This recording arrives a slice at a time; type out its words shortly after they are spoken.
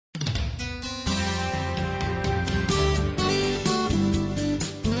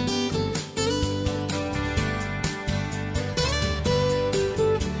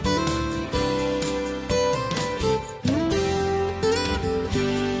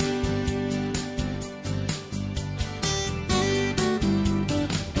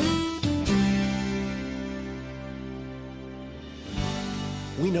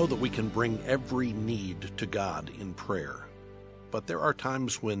know that we can bring every need to God in prayer, but there are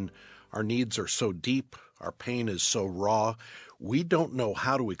times when our needs are so deep, our pain is so raw, we don't know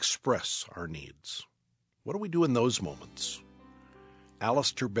how to express our needs. What do we do in those moments?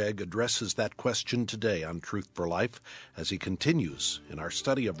 Alistair Begg addresses that question today on Truth for Life as he continues in our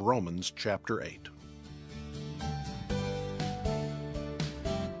study of Romans chapter 8.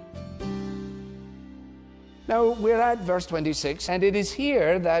 Now, we're at verse 26, and it is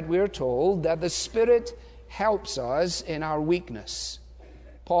here that we're told that the Spirit helps us in our weakness.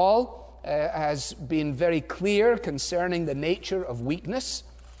 Paul has been very clear concerning the nature of weakness,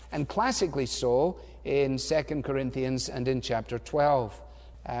 and classically so in 2 Corinthians and in chapter 12.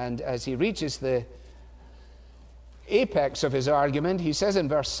 And as he reaches the apex of his argument, he says in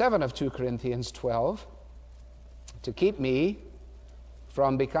verse 7 of 2 Corinthians 12, to keep me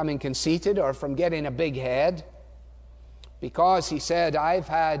from becoming conceited or from getting a big head, because he said, I've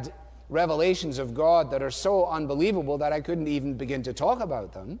had revelations of God that are so unbelievable that I couldn't even begin to talk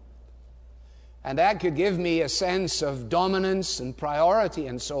about them. And that could give me a sense of dominance and priority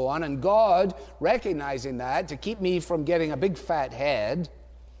and so on. And God, recognizing that, to keep me from getting a big fat head,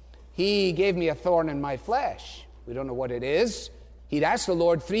 He gave me a thorn in my flesh. We don't know what it is. He'd asked the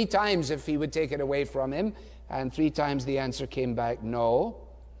Lord 3 times if He would take it away from him. And 3 times the answer came back, no.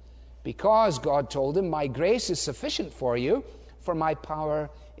 Because God told him, my grace is sufficient for you, for my power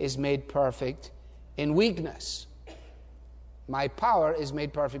is made perfect in weakness. My power is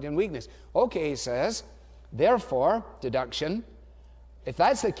made perfect in weakness. Okay, he says, therefore, deduction, if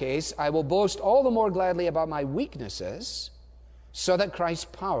that's the case, I will boast all the more gladly about my weaknesses, so that Christ's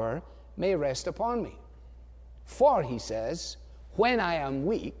power may rest upon me. For, he says, when I am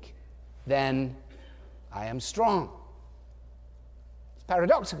weak, then I am strong. It's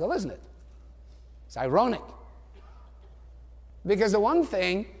paradoxical, isn't it? It's ironic. Because the one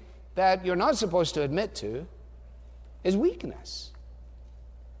thing that you're not supposed to admit to is weakness.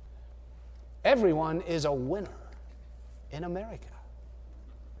 Everyone is a winner in America.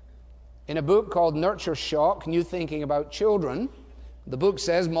 In a book called Nurture Shock, New Thinking About Children, the book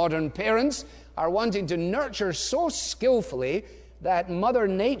says modern parents are wanting to nurture so skillfully that Mother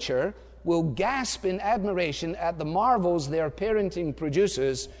Nature will gasp in admiration at the marvels their parenting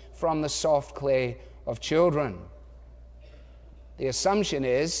produces from the soft clay of children. The assumption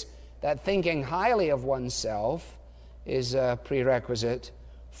is that thinking highly of oneself is a prerequisite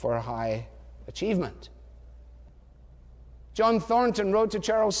for high achievement. John Thornton wrote to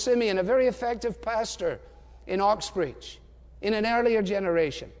Charles Simeon, a very effective pastor in Oxbridge in an earlier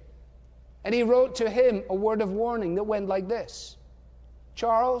generation. And he wrote to him a word of warning that went like this: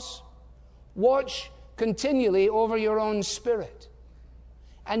 Charles, watch continually over your own spirit,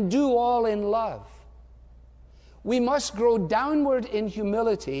 and do all in love. We must grow downward in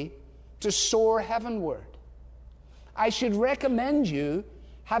humility to soar heavenward. I should recommend you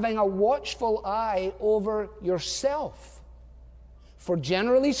having a watchful eye over yourself. For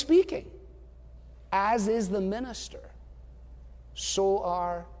generally speaking, as is the minister, so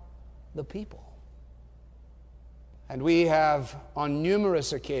are the people. And we have, on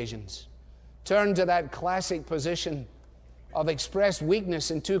numerous occasions, turned to that classic position of expressed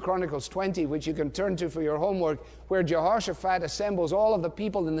weakness in 2 Chronicles 20, which you can turn to for your homework, where Jehoshaphat assembles all of the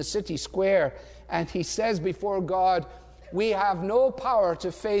people in the city square, and he says before God, we have no power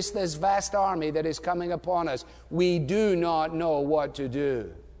to face this vast army that is coming upon us. We do not know what to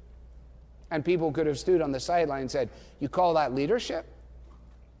do. And people could have stood on the sideline and said, you call that leadership?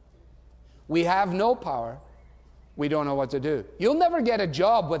 We have no power. We don't know what to do. You'll never get a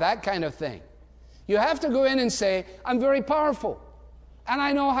job with that kind of thing. You have to go in and say, I'm very powerful, and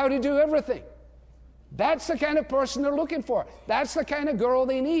I know how to do everything. That's the kind of person they're looking for. That's the kind of girl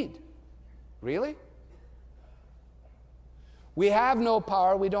they need. Really? We have no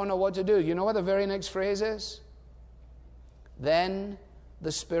power. We don't know what to do. You know what the very next phrase is? Then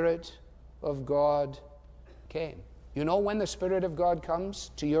the Spirit of God came. You know when the Spirit of God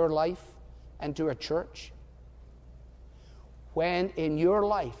comes to your life and to a church? When in your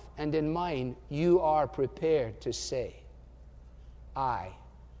life and in mine you are prepared to say, I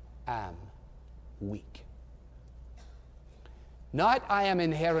am weak. Not I am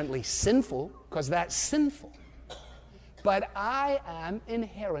inherently sinful, because that's sinful, but I am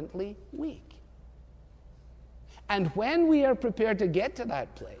inherently weak. And when we are prepared to get to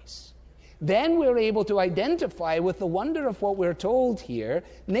that place, then we're able to identify with the wonder of what we're told here,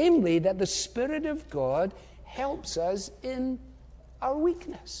 namely that the Spirit of God helps us in our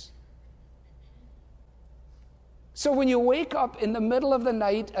weakness. So when you wake up in the middle of the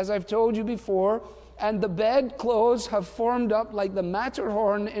night, as I've told you before, and the bedclothes have formed up like the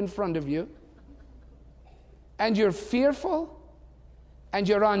Matterhorn in front of you, and you're fearful, and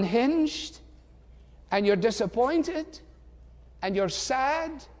you're unhinged, and you're disappointed, and you're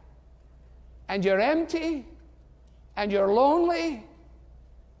sad, and you're empty, and you're lonely,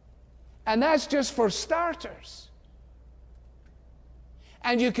 and that's just for starters.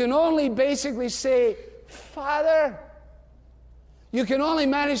 And you can only basically say, Father. You can only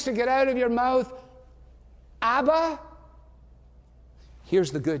manage to get out of your mouth, Abba.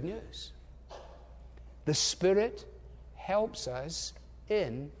 Here's the good news. The Spirit helps us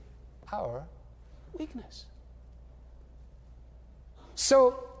in our weakness.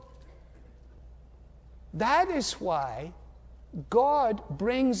 So, that is why God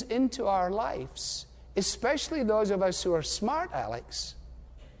brings into our lives, especially those of us who are smart Alex,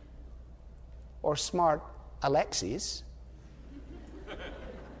 or smart Alexis,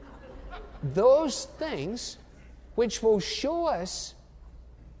 those things which will show us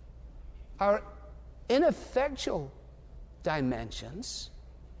our ineffectual dimensions,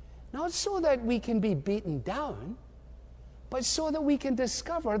 not so that we can be beaten down, but so that we can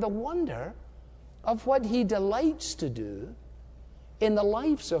discover the wonder of what He delights to do in the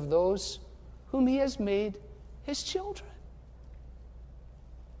lives of those whom He has made His children.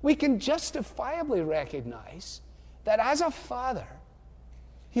 We can justifiably recognize that as a Father,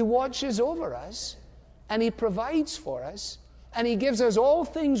 He watches over us, and He provides for us, and He gives us all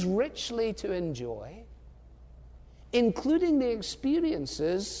things richly to enjoy, including the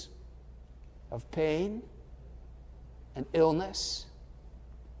experiences of pain and illness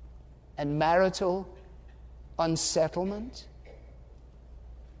and marital unsettlement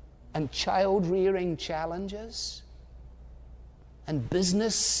and child-rearing challenges and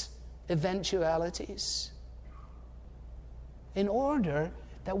business eventualities, in order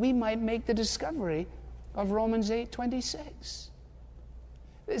that we might make the discovery of Romans 8:26.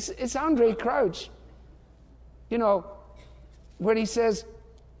 It's Andre Crouch, where he says,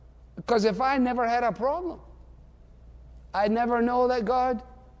 because if I never had a problem, I'd never know that God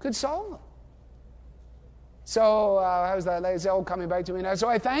could solve them. So, how's that? It's all coming back to me now. So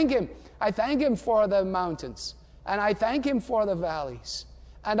I thank Him. I thank Him for the mountains, and I thank Him for the valleys,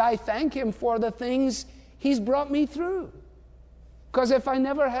 and I thank Him for the things He's brought me through. Because if I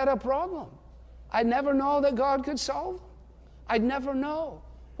never had a problem, I'd never know that God could solve them. I'd never know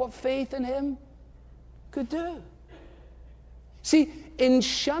what faith in Him could do. See, in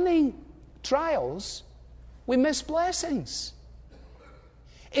shunning trials, we miss blessings.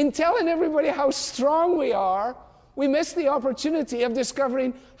 In telling everybody how strong we are, we miss the opportunity of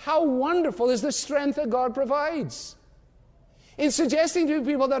discovering how wonderful is the strength that God provides. In suggesting to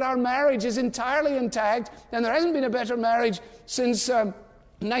people that our marriage is entirely intact and there hasn't been a better marriage since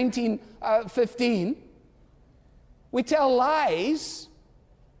 1915, we tell lies,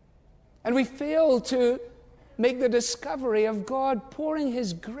 and we fail to make the discovery of God pouring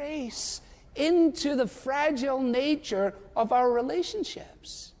His grace into the fragile nature of our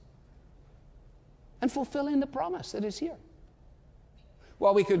relationships and fulfilling the promise that is here.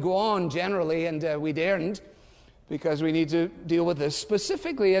 Well, we could go on generally, and we daren't, because we need to deal with this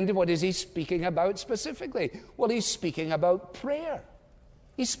specifically. And what is He speaking about specifically? Well, He's speaking about prayer.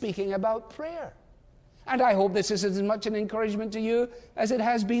 He's speaking about prayer. And I hope this is as much an encouragement to you as it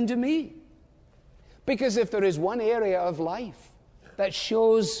has been to me. Because if there is one area of life that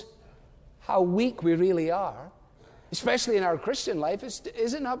shows how weak we really are, especially in our Christian life,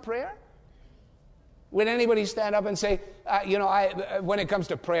 is it not prayer? Would anybody stand up and say, when it comes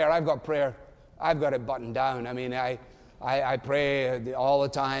to prayer, I've got it buttoned down. I mean, I pray all the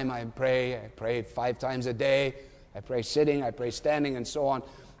time. I pray 5 times a day. I pray sitting, I pray standing, and so on.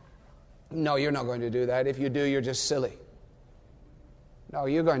 No, you're not going to do that. If you do, you're just silly. No,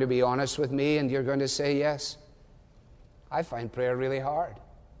 you're going to be honest with me, and you're going to say, yes, I find prayer really hard.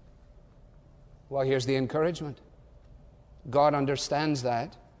 Well, here's the encouragement. God understands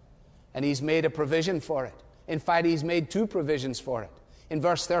that, and He's made a provision for it. In fact, He's made 2 provisions for it. In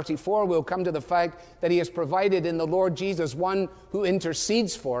verse 34, we'll come to the fact that He has provided in the Lord Jesus one who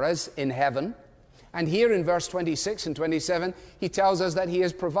intercedes for us in heaven. And here in verse 26 and 27, He tells us that He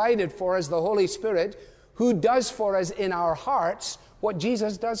has provided for us the Holy Spirit, who does for us in our hearts what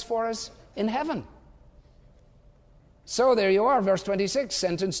Jesus does for us in heaven. So there you are, verse 26,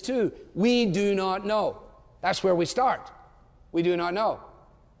 sentence 2. We do not know. That's where we start. We do not know.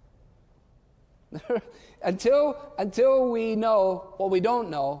 Until we know what we don't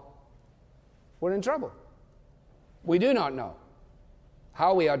know, we're in trouble. We do not know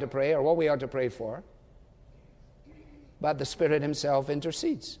how we ought to pray or what we ought to pray for, but the Spirit Himself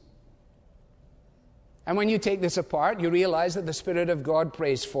intercedes. And when you take this apart, you realize that the Spirit of God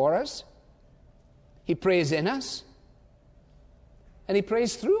prays for us. He prays in us. And He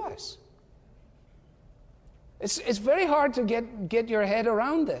prays through us. It's very hard to get your head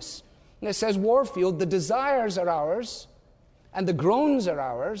around this. And it says, Warfield, the desires are ours and the groans are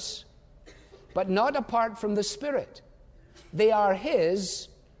ours, but not apart from the Spirit. They are His,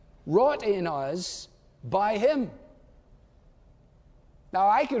 wrought in us by Him. Now,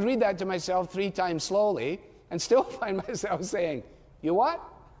 I could read that to myself 3 times slowly and still find myself saying, you what?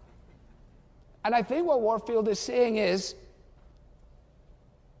 And I think what Warfield is saying is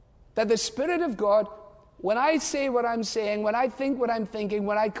that the Spirit of God, when I say what I'm saying, when I think what I'm thinking,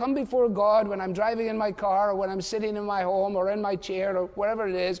 when I come before God, when I'm driving in my car, or when I'm sitting in my home, or in my chair, or wherever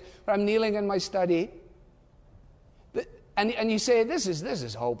it is, or I'm kneeling in my study, and you say, this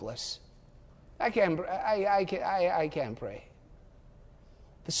is hopeless. I can't pray.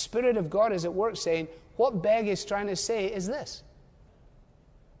 The Spirit of God is at work saying, what Begg is trying to say is this.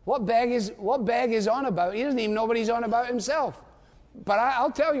 What Begg is on about. He doesn't even know what he's on about himself. But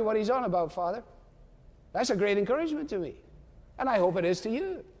I'll tell you what he's on about, Father. That's a great encouragement to me. And I hope it is to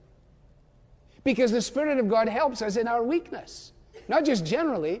you. Because the Spirit of God helps us in our weakness. Not just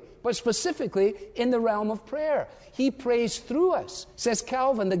generally, but specifically in the realm of prayer. He prays through us. Says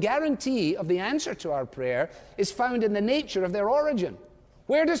Calvin, the guarantee of the answer to our prayer is found in the nature of their origin.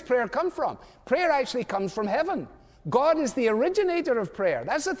 Where does prayer come from? Prayer actually comes from heaven. God is the originator of prayer.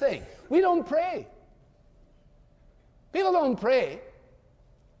 That's the thing. We don't pray. People don't pray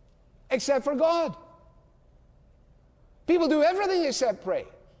except for God. People do everything except pray.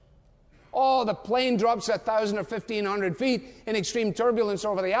 Oh, the plane drops 1,000 or 1,500 feet in extreme turbulence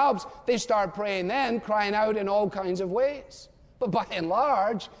over the Alps. They start praying then, crying out in all kinds of ways. But by and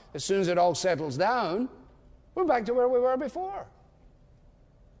large, as soon as it all settles down, we're back to where we were before.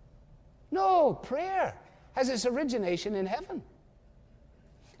 No, prayer has its origination in heaven.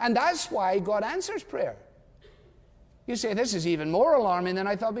 And that's why God answers prayer. You say, this is even more alarming than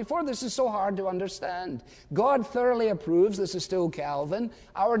I thought before. This is so hard to understand. God thoroughly approves, this is still Calvin,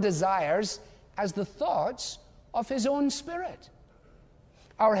 our desires as the thoughts of His own Spirit.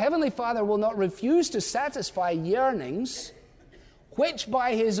 Our Heavenly Father will not refuse to satisfy yearnings which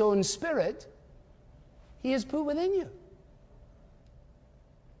by His own Spirit He has put within you.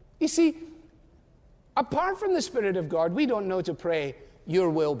 You see, apart from the Spirit of God, we don't know to pray, your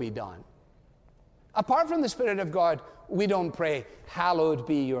will be done. Apart from the Spirit of God, we don't pray, hallowed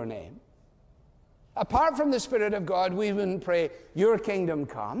be your name. Apart from the Spirit of God, we wouldn't pray, your kingdom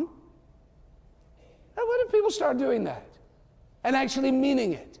come. And when do people start doing that? And actually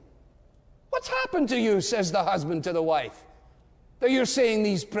meaning it? What's happened to you, says the husband to the wife, that you're saying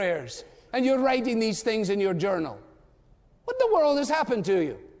these prayers and you're writing these things in your journal? What in the world has happened to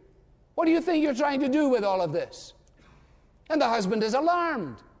you? What do you think you're trying to do with all of this? And the husband is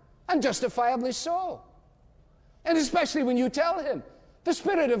alarmed, and justifiably so. And especially when you tell him, the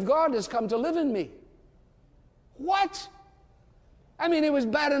Spirit of God has come to live in me. What? I mean, it was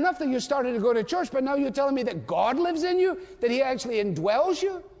bad enough that you started to go to church, but now you're telling me that God lives in you? That He actually indwells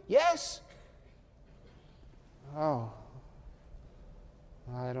you? Yes. Oh,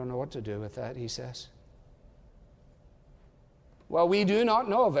 I don't know what to do with that, he says. Well, we do not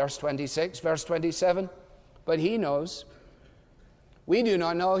know, verse 26, verse 27, but He knows. We do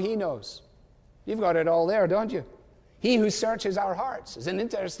not know, He knows. You've got it all there, don't you? He who searches our hearts is an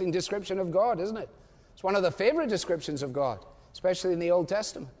interesting description of God, isn't it? It's one of the favorite descriptions of God, especially in the Old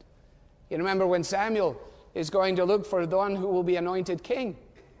Testament. You remember when Samuel is going to look for the one who will be anointed king.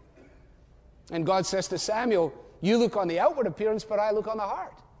 And God says to Samuel, you look on the outward appearance, but I look on the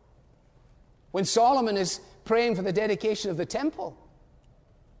heart. When Solomon is praying for the dedication of the temple,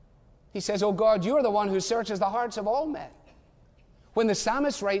 he says, oh God, you are the one who searches the hearts of all men. When the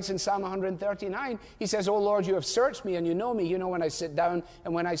psalmist writes in Psalm 139, he says, oh Lord, you have searched me and you know me. You know when I sit down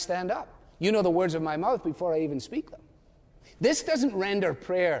and when I stand up. You know the words of my mouth before I even speak them. This doesn't render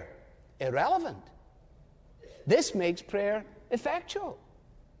prayer irrelevant. This makes prayer effectual.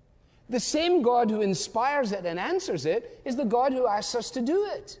 The same God who inspires it and answers it is the God who asks us to do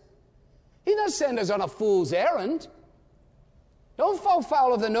it. He doesn't send us on a fool's errand. Don't fall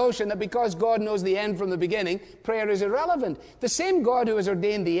foul of the notion that because God knows the end from the beginning, prayer is irrelevant. The same God who has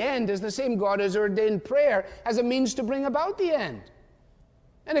ordained the end is the same God who has ordained prayer as a means to bring about the end.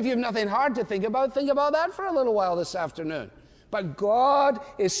 And if you have nothing hard to think about that for a little while this afternoon. But God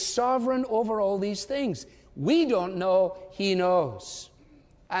is sovereign over all these things. We don't know, He knows.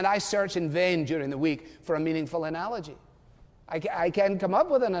 And I search in vain during the week for a meaningful analogy. I can't come up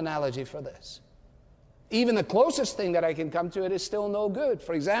with an analogy for this. Even the closest thing that I can come to it is still no good.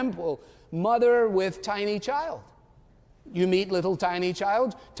 For example, mother with tiny child. You meet little tiny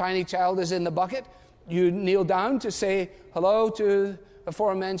child is in the bucket. You kneel down to say hello to the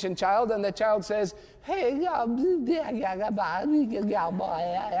aforementioned child, and the child says, hey,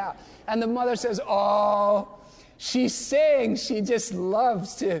 and the mother says, oh, she's saying she just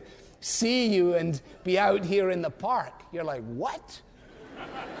loves to see you and be out here in the park. You're like, what?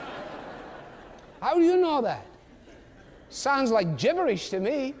 How do you know that? Sounds like gibberish to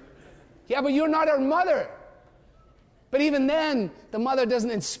me. Yeah, but you're not her mother. But even then, the mother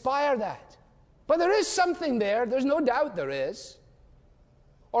doesn't inspire that. But there is something there. There's no doubt there is.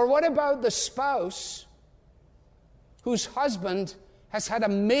 Or what about the spouse whose husband has had a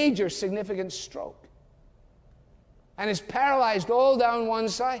major significant stroke and is paralyzed all down one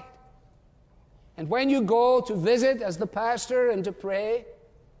side? And when you go to visit as the pastor and to pray,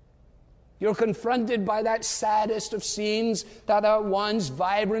 you're confronted by that saddest of scenes, that one's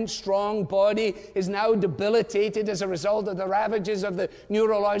vibrant, strong body is now debilitated as a result of the ravages of the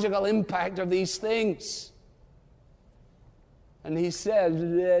neurological impact of these things. And he says,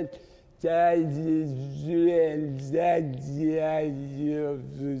 and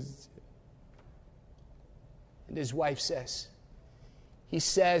his wife says, he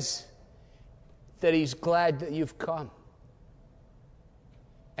says that he's glad that you've come.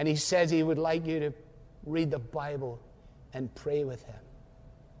 And he says he would like you to read the Bible and pray with him.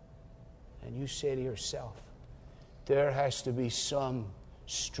 And you say to yourself, there has to be some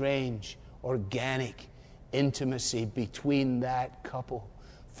strange, organic intimacy between that couple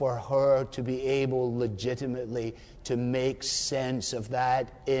for her to be able legitimately to make sense of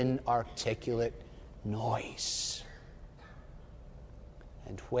that inarticulate noise.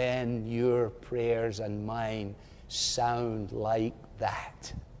 And when your prayers and mine sound like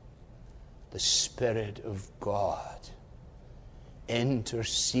that, the Spirit of God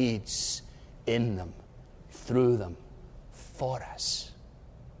intercedes in them, through them, for us.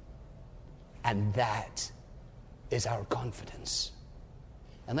 And that is our confidence.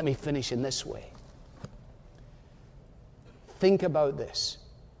 And let me finish in this way. Think about this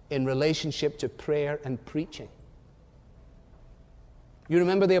in relationship to prayer and preaching. You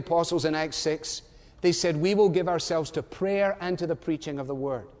remember the apostles in Acts 6? They said, we will give ourselves to prayer and to the preaching of the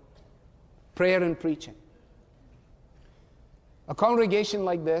word. Prayer and preaching. A congregation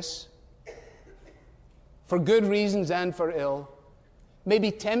like this, for good reasons and for ill, may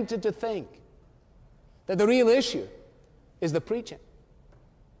be tempted to think that the real issue is the preaching.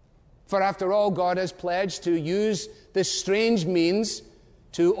 For after all, God has pledged to use this strange means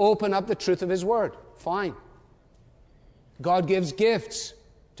to open up the truth of His Word. Fine. God gives gifts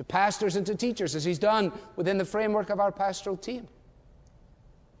to pastors and to teachers, as He's done within the framework of our pastoral team.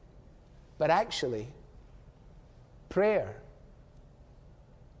 But actually, prayer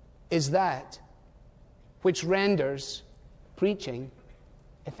is that which renders preaching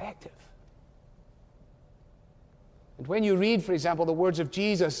effective. And when you read, for example, the words of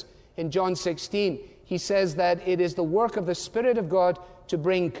Jesus in John 16, He says that it is the work of the Spirit of God to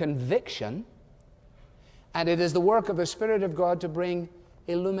bring conviction, and it is the work of the Spirit of God to bring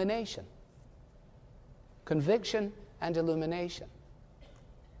illumination. Conviction and illumination.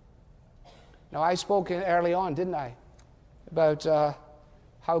 Now, I spoke early on, didn't I, about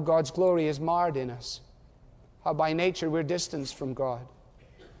how God's glory is marred in us, how by nature we're distanced from God,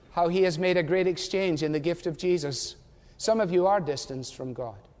 how He has made a great exchange in the gift of Jesus. Some of you are distanced from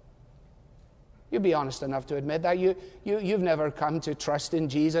God. You'll be honest enough to admit that. You've never come to trust in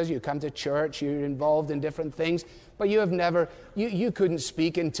Jesus. You come to church, you're involved in different things, but you have never, you couldn't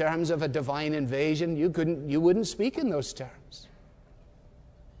speak in terms of a divine invasion. You wouldn't speak in those terms.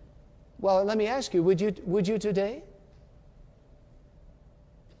 Well, let me ask you, would you today?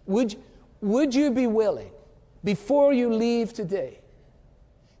 Would you be willing, before you leave today,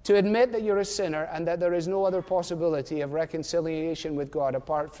 to admit that you're a sinner and that there is no other possibility of reconciliation with God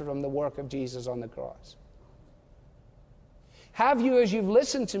apart from the work of Jesus on the cross? Have you, as you've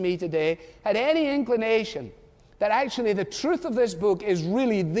listened to me today, had any inclination that actually the truth of this book is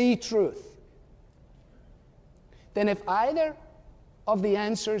really the truth? Then if either of the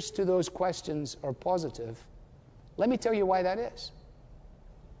answers to those questions are positive, let me tell you why that is.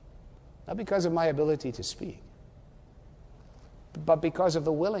 Not because of my ability to speak, but because of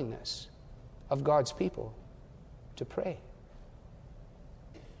the willingness of God's people to pray.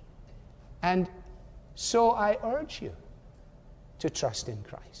 And so I urge you to trust in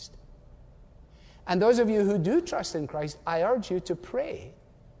Christ. And those of you who do trust in Christ, I urge you to pray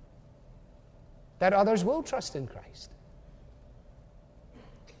that others will trust in Christ.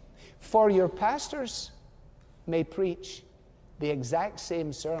 For your pastors may preach the exact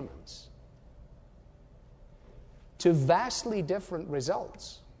same sermons to vastly different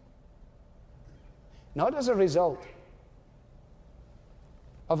results, not as a result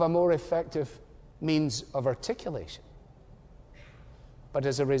of a more effective means of articulation, but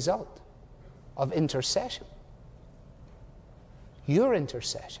as a result of intercession. Your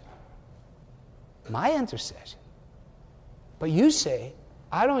intercession, my intercession. But you say,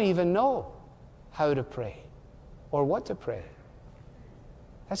 I don't even know how to pray or what to pray.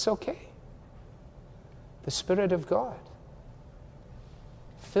 That's okay. The Spirit of God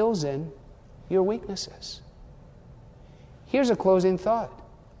fills in your weaknesses. Here's a closing thought.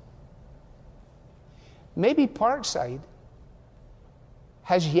 Maybe Parkside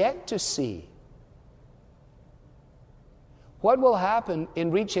has yet to see what will happen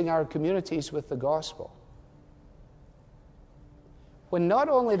in reaching our communities with the gospel when not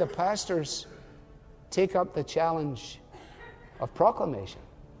only the pastors take up the challenge of proclamation,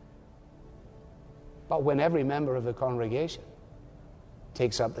 but when every member of the congregation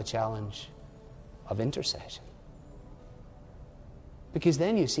takes up the challenge of intercession. Because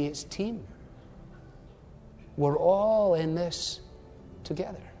then you see it's team. We're all in this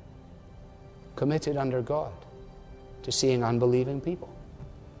together, committed under God to seeing unbelieving people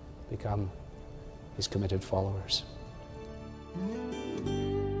become His committed followers.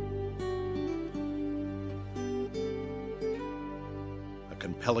 A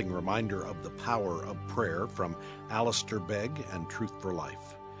compelling reminder of the power of prayer from Alistair Begg and Truth for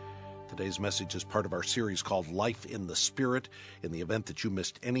Life. Today's message is part of our series called Life in the Spirit. In the event that you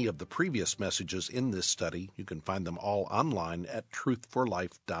missed any of the previous messages in this study, you can find them all online at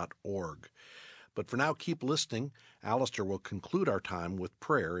truthforlife.org. But for now, keep listening. Alistair will conclude our time with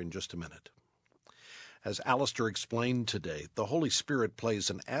prayer in just a minute. As Alistair explained today, the Holy Spirit plays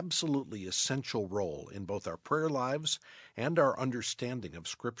an absolutely essential role in both our prayer lives and our understanding of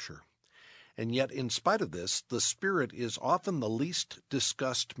Scripture. And yet, in spite of this, the Spirit is often the least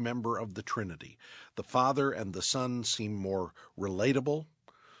discussed member of the Trinity. The Father and the Son seem more relatable,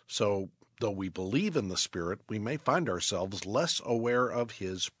 so though we believe in the Spirit, we may find ourselves less aware of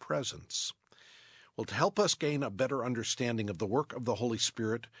His presence. Well, to help us gain a better understanding of the work of the Holy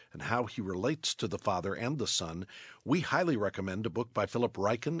Spirit and how He relates to the Father and the Son, we highly recommend a book by Philip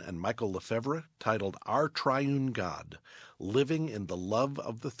Ryken and Michael Lefebvre titled Our Triune God, Living in the Love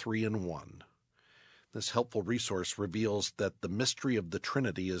of the Three-in-One. This helpful resource reveals that the mystery of the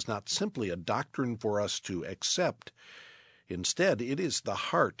Trinity is not simply a doctrine for us to accept. Instead, it is the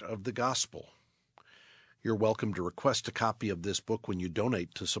heart of the gospel. You're welcome to request a copy of this book when you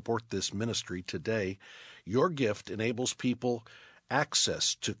donate to support this ministry today. Your gift enables people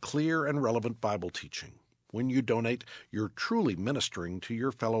access to clear and relevant Bible teaching. When you donate, you're truly ministering to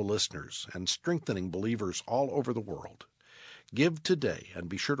your fellow listeners and strengthening believers all over the world. Give today and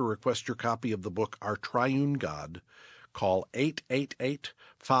be sure to request your copy of the book Our Triune God. Call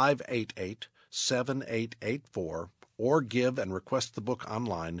 888-588-7884 or give and request the book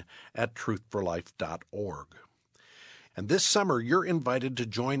online at truthforlife.org. And this summer, you're invited to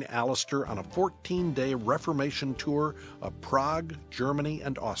join Alistair on a 14-day Reformation tour of Prague, Germany,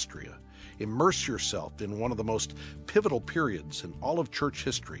 and Austria. Immerse yourself in one of the most pivotal periods in all of church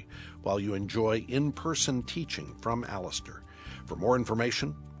history while you enjoy in-person teaching from Alistair. For more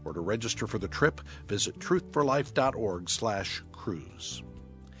information or to register for the trip, visit truthforlife.org/cruise.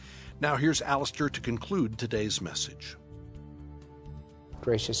 Now here's Alistair to conclude today's message.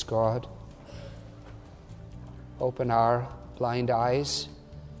 Gracious God, open our blind eyes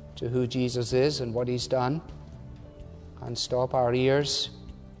to who Jesus is and what He's done, unstop our ears,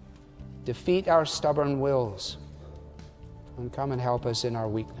 defeat our stubborn wills, and come and help us in our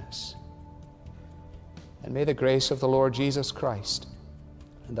weakness. And may the grace of the Lord Jesus Christ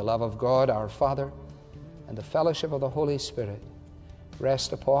and the love of God our Father and the fellowship of the Holy Spirit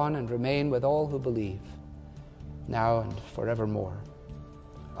rest upon and remain with all who believe, now and forevermore.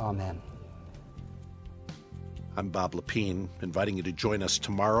 Amen. I'm Bob Lepine, inviting you to join us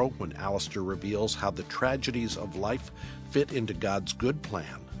tomorrow when Alistair reveals how the tragedies of life fit into God's good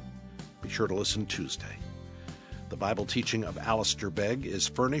plan. Be sure to listen Tuesday. The Bible teaching of Alistair Begg is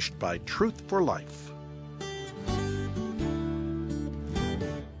furnished by Truth for Life,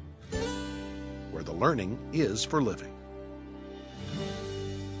 where the learning is for living.